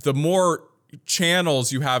the more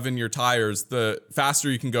channels you have in your tires, the faster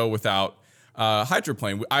you can go without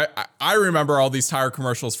hydroplane. I remember all these tire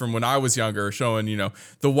commercials from when I was younger showing,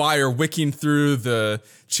 the wire wicking through the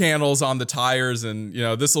channels on the tires, and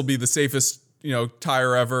this will be the safest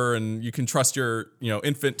tire ever, and you can trust your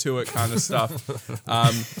infant to it, kind of stuff.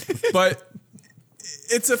 But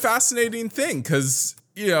it's a fascinating thing because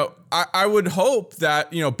I would hope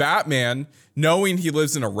that Batman, knowing he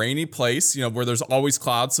lives in a rainy place, where there's always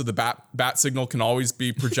clouds, so the bat signal can always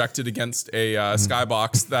be projected against a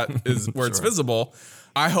skybox that is where it's visible.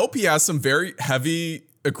 I hope he has some very heavy,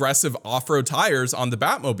 aggressive off-road tires on the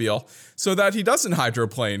Batmobile so that he doesn't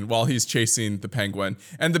hydroplane while he's chasing the Penguin.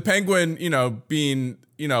 And the Penguin, being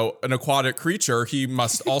an aquatic creature, he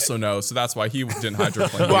must also know, so that's why he didn't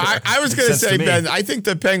hydroplane. Well, I was going to say, Ben, I think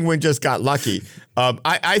the Penguin just got lucky.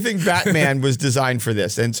 I think Batman was designed for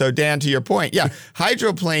this. And so, Dan, to your point,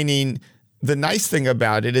 hydroplaning, the nice thing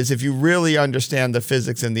about it is if you really understand the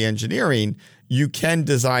physics and the engineering, you can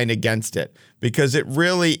design against it, because it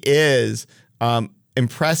really is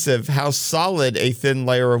impressive how solid a thin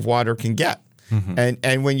layer of water can get. Mm-hmm.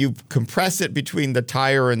 And when you compress it between the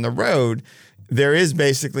tire and the road, there is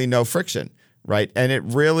basically no friction, right? And it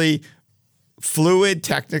really, fluid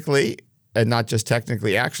technically, and not just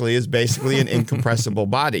technically, actually is basically an incompressible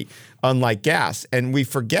body, unlike gas. And we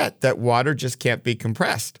forget that water just can't be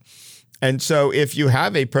compressed. And so if you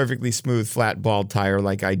have a perfectly smooth, flat, bald tire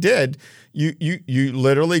like I did, you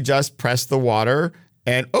literally just press the water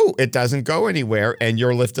and, it doesn't go anywhere, and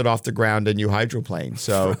you're lifted off the ground and you hydroplane.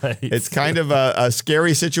 So It's kind of a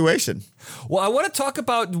scary situation. Well, I want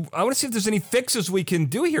to see if there's any fixes we can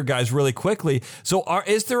do here, guys, really quickly. So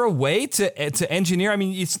is there a way to engineer? I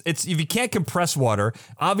mean, it's if you can't compress water,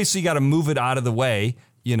 obviously you got to move it out of the way.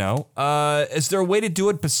 Is there a way to do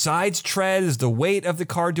it besides tread? Does the weight of the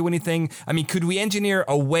car do anything? I mean, could we engineer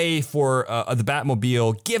a way for the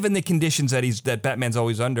Batmobile, given the conditions that Batman's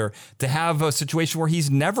always under, to have a situation where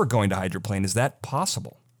he's never going to hydroplane? Is that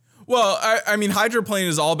possible? Well, I mean, hydroplane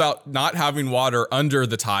is all about not having water under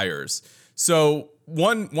the tires. So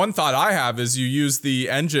one thought I have is you use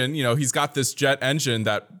the engine. He's got this jet engine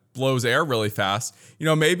that blows air really fast.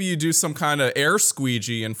 Maybe you do some kind of air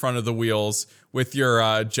squeegee in front of the wheels with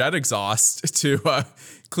your jet exhaust to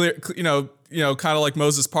clear, kind of like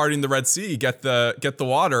Moses parting the Red Sea, get the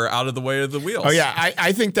water out of the way of the wheels. Oh yeah,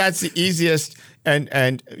 I think that's the easiest,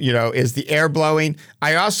 and is the air blowing.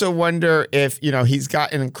 I also wonder if he's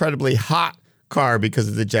got an incredibly hot car because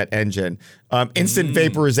of the jet engine. Instant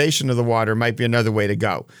vaporization of the water might be another way to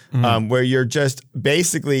go, where you're just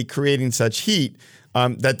basically creating such heat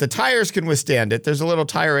that the tires can withstand it. There's a little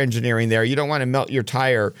tire engineering there. You don't want to melt your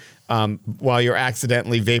tire while you're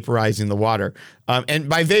accidentally vaporizing the water. And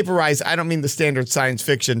by vaporize, I don't mean the standard science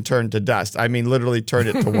fiction turn to dust. I mean literally turn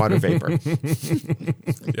it to water vapor.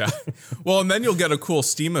 Yeah. Well, and then you'll get a cool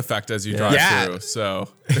steam effect as you drive through. So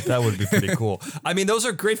that would be pretty cool. I mean, those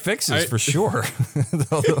are great fixes for sure.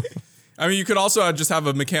 I mean, you could also just have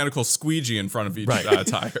a mechanical squeegee in front of each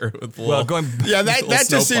tire. With that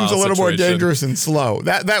just seems a little more dangerous and slow.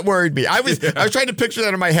 That worried me. I was trying to picture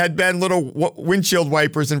that in my head, Ben. Little windshield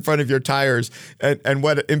wipers in front of your tires, and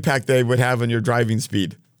what impact they would have on your driving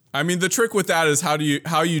speed. I mean, the trick with that is how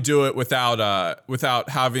you do it without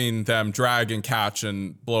having them drag and catch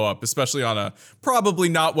and blow up, especially on a probably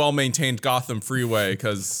not well maintained Gotham freeway,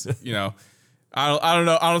 because I don't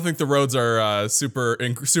know. I don't think the roads are super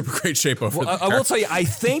great shape over there. I will tell you, I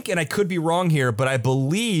think, and I could be wrong here, but I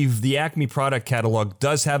believe the Acme product catalog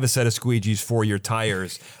does have a set of squeegees for your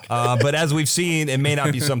tires. But as we've seen, it may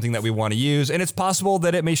not be something that we want to use, and it's possible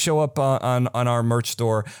that it may show up on our merch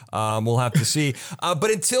store. We'll have to see. But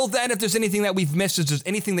until then, if there's anything that we've missed, if there's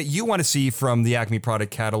anything that you want to see from the Acme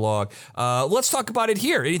product catalog, let's talk about it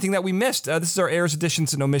here. Anything that we missed. This is our errors,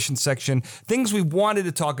 additions, and omissions section. Things we wanted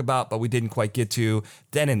to talk about, but we didn't quite get to.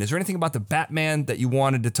 Denon, is there anything about the Batman that you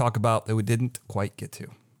wanted to talk about that we didn't quite get to?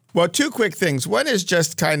 Well, two quick things. One is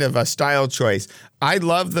just kind of a style choice. I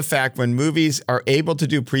love the fact when movies are able to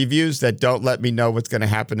do previews that don't let me know what's going to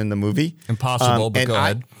happen in the movie. Impossible, but go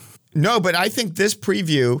ahead. No, but I think this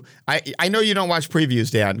preview, I know you don't watch previews,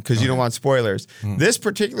 Dan, because you don't want spoilers. This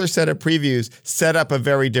particular set of previews set up a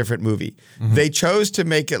very different movie. They chose to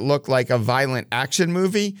make it look like a violent action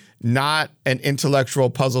movie, not an intellectual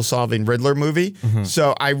puzzle-solving Riddler movie.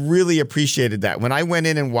 So I really appreciated that. When I went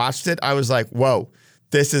in and watched it, I was like, whoa,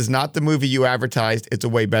 this is not the movie you advertised. It's a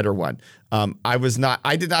way better one. I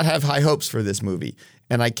did not have high hopes for this movie,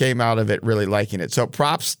 and I came out of it really liking it. So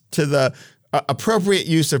props to the appropriate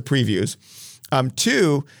use of previews.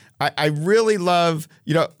 Two, I really love,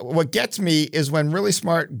 what gets me is when really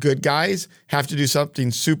smart good guys have to do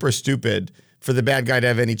something super stupid for the bad guy to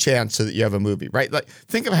have any chance so that you have a movie, right? Like,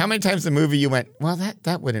 think of how many times the movie you went, well,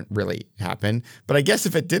 that wouldn't really happen. But I guess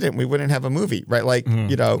if it didn't, we wouldn't have a movie, right? Like,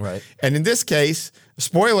 right. And in this case,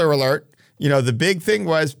 spoiler alert, the big thing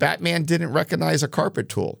was Batman didn't recognize a carpet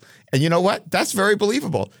tool. And you know what? That's very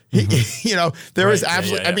believable. There is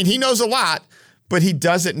absolutely, I mean, he knows a lot, but he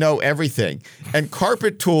doesn't know everything. And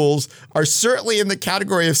carpet tools are certainly in the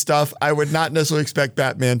category of stuff I would not necessarily expect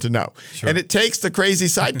Batman to know. Sure. And it takes the crazy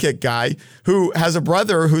sidekick guy who has a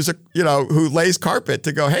brother who lays carpet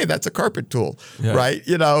to go, hey, that's a carpet tool, right?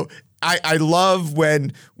 I love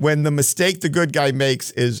when the mistake the good guy makes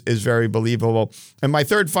is very believable. And my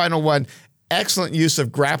third final one, excellent use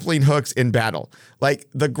of grappling hooks in battle. Like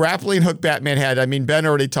the grappling hook Batman had, I mean, Ben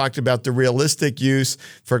already talked about the realistic use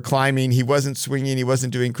for climbing. He wasn't swinging, he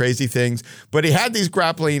wasn't doing crazy things, but he had these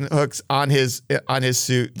grappling hooks on his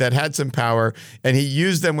suit that had some power, and he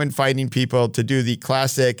used them when fighting people to do the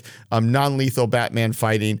classic non-lethal Batman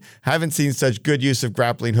fighting. Haven't seen such good use of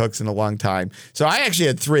grappling hooks in a long time. So I actually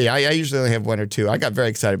had three. I usually only have one or two. I got very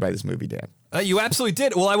excited by this movie, Dan. You absolutely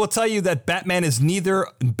did. Well, I will tell you that Batman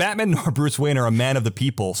nor Bruce Wayne are a man of the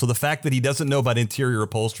people. So the fact that he doesn't know about interior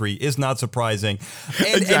upholstery is not surprising.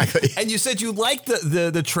 Exactly. And you said you liked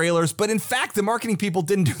the trailers, but in fact, the marketing people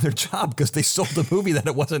didn't do their job because they sold the movie that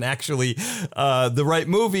it wasn't actually the right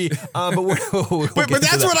movie. But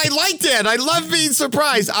that's what I liked, Dan. I love being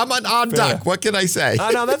surprised. I'm an odd duck. What can I say?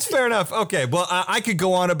 No, that's fair enough. Okay, well, I could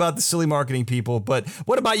go on about the silly marketing people, but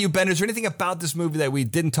what about you, Ben? Is there anything about this movie that we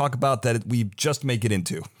didn't talk about that we just make it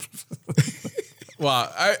into?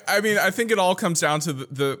 Well, I mean, I think it all comes down to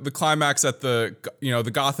the climax at the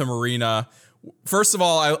Gotham arena. First of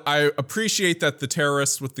all, I appreciate that the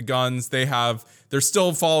terrorists with the guns, they're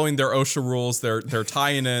still following their OSHA rules. They're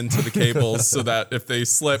tying into the cables so that if they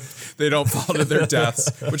slip, they don't fall to their deaths,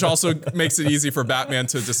 which also makes it easy for Batman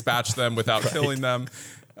to dispatch them without killing them.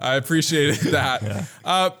 I appreciated that.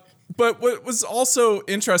 Yeah. But what was also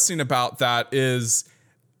interesting about that is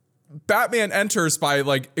Batman enters by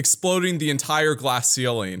exploding the entire glass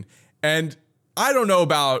ceiling. And I don't know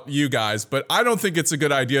about you guys, but I don't think it's a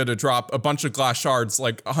good idea to drop a bunch of glass shards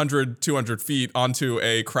 100, 200 feet onto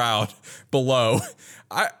a crowd below.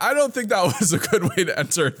 I don't think that was a good way to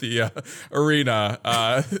enter the arena,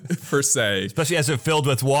 per se. Especially as it filled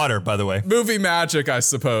with water, by the way. Movie magic, I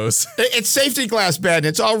suppose. It's safety glass, Ben.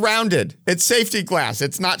 It's all rounded. It's safety glass.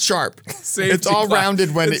 It's not sharp. Safety it's all glass.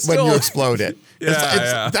 Rounded when you explode it.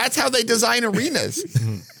 Yeah. That's how they design arenas.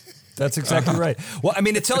 That's exactly right. Well, I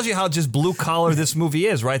mean, it tells you how just blue collar this movie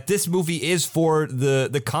is, right? This movie is for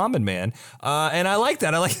the common man, and I like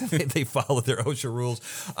that. I like that they follow their OSHA rules.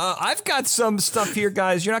 I've got some stuff here,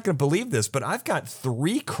 guys. You're not going to believe this, but I've got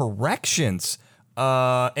 3 corrections.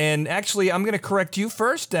 And actually, I'm going to correct you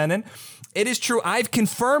first, Denon. It is true. I've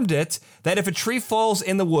confirmed it that if a tree falls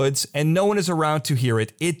in the woods and no one is around to hear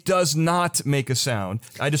it, it does not make a sound.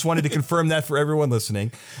 I just wanted to confirm that for everyone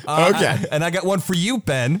listening. Okay. And I got one for you,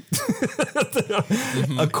 Ben.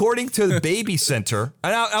 According to the Baby Center,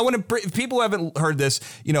 and I want to, if people haven't heard this,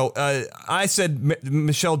 I said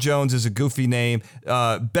Michelle Jones is a goofy name.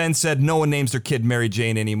 Ben said no one names their kid Mary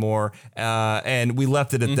Jane anymore, and we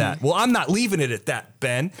left it at that. Well, I'm not leaving it at that,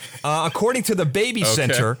 Ben. According to the Baby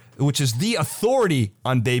Center, which is the authority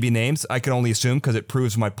on baby names, I can only assume because it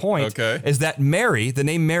proves my point, is that Mary, the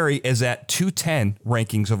name Mary, is at 210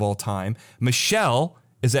 rankings of all time. Michelle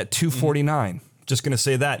is at 249. Just going to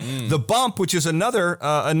say that. The Bump, which is another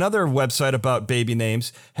website about baby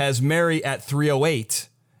names, has Mary at 308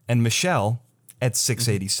 and Michelle at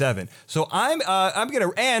 687. So I'm gonna,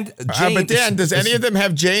 and Jane. But Dan, does any of them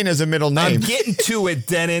have Jane as a middle name? I'm getting to it,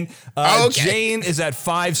 Denon. Jane is at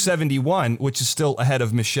 571, which is still ahead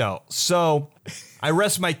of Michelle. So I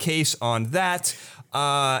rest my case on that.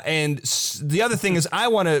 And the other thing is, I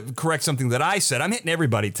want to correct something that I said. I'm hitting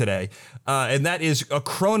everybody today, and that is a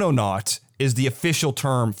chrononaut is the official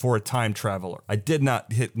term for a time traveler. I did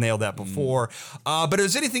not nail that before. But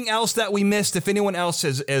is there anything else that we missed? If anyone else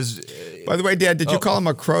has... By the way, Dad, did you call him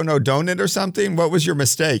a chrono donut or something? What was your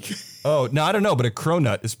mistake? Oh, no, I don't know, but a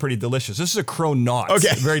cronut is pretty delicious. This is a cronut.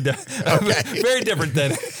 Okay. Very different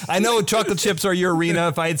than... I know chocolate chips are your arena.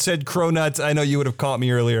 If I had said cronut, I know you would have caught me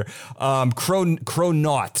earlier.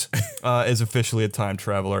 Chronaut is officially a time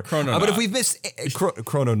traveler. But if we've missed...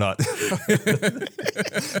 Chrononaut.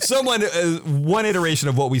 Someone... one iteration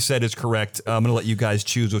of what we said is correct. I'm going to let you guys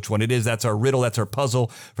choose which one it is. That's our riddle. That's our puzzle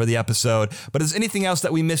for the episode. But is there anything else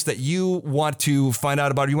that we missed that you want to find out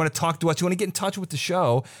about, or you want to talk to us, you want to get in touch with the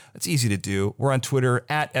show? It's easy to do. We're on Twitter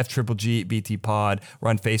at FGGBT We're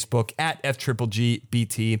on Facebook at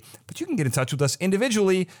FGGBT. But you can get in touch with us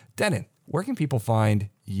individually. Denon, where can people find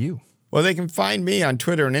you? Well, they can find me on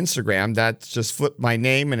Twitter and Instagram. That's just flip my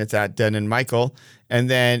name, and it's at Denon Michael. And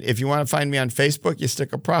then if you want to find me on Facebook, you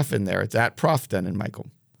stick a prof in there. It's at Prof Denon Michael.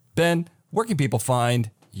 Ben, where can people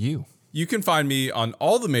find you? You can find me on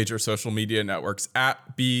all the major social media networks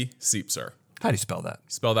at bsiepser. How do you spell that?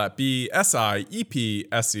 Spell that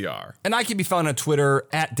BSIEPSER. And I can be found on Twitter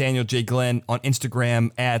at Daniel J. Glenn, on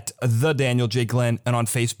Instagram at The Daniel J. Glenn, and on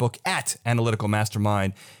Facebook at Analytical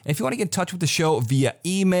Mastermind. And if you want to get in touch with the show via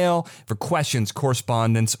email for questions,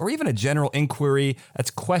 correspondence, or even a general inquiry,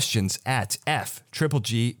 that's questions at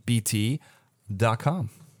FGGBT.com.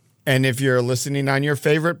 And if you're listening on your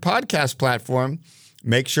favorite podcast platform,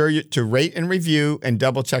 make sure to rate and review and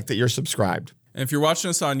double check that you're subscribed. And if you're watching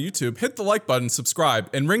us on YouTube, hit the like button, subscribe,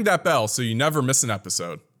 and ring that bell so you never miss an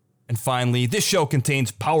episode. And finally, this show contains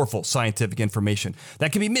powerful scientific information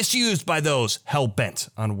that can be misused by those hell-bent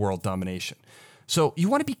on world domination. So you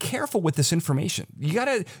want to be careful with this information. You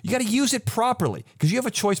gotta use it properly, because you have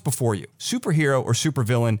a choice before you: superhero or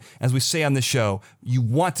supervillain. As we say on this show, you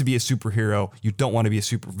want to be a superhero. You don't want to be a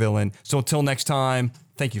supervillain. So until next time,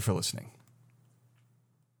 thank you for listening.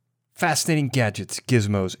 Fascinating Gadgets,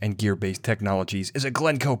 Gizmos, and Gear-Based Technologies is a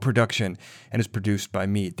Glencoe production and is produced by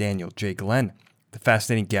me, Daniel J. Glenn. The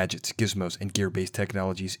Fascinating Gadgets, Gizmos, and Gear-Based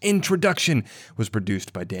Technologies introduction was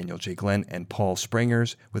produced by Daniel J. Glenn and Paul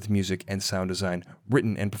Sprangers, with music and sound design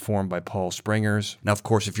written and performed by Paul Sprangers. Now, of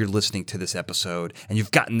course, if you're listening to this episode and you've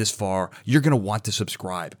gotten this far, you're going to want to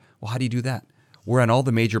subscribe. Well, how do you do that? We're on all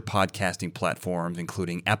the major podcasting platforms,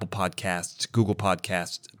 including Apple Podcasts, Google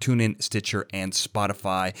Podcasts, TuneIn, Stitcher, and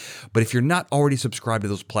Spotify. But if you're not already subscribed to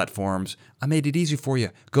those platforms, I made it easy for you.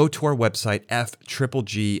 Go to our website,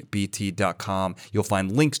 FGGBT.com. You'll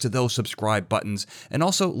find links to those subscribe buttons and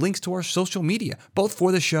also links to our social media, both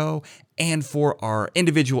for the show and for our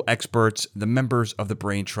individual experts, the members of the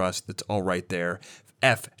Brain Trust. That's all right there.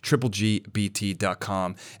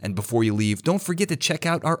 FGGBT.com. And before you leave, don't forget to check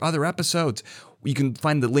out our other episodes. You can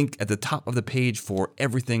find the link at the top of the page for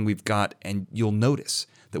everything we've got, and you'll notice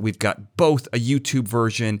that we've got both a YouTube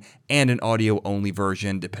version and an audio-only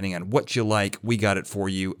version. Depending on what you like, we got it for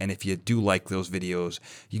you. And if you do like those videos,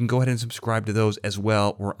 you can go ahead and subscribe to those as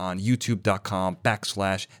well. We're on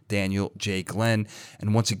youtube.com/Daniel J. Glenn.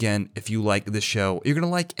 And once again, if you like this show, you're going to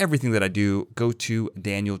like everything that I do. Go to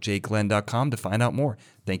danieljglenn.com to find out more.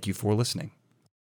 Thank you for listening.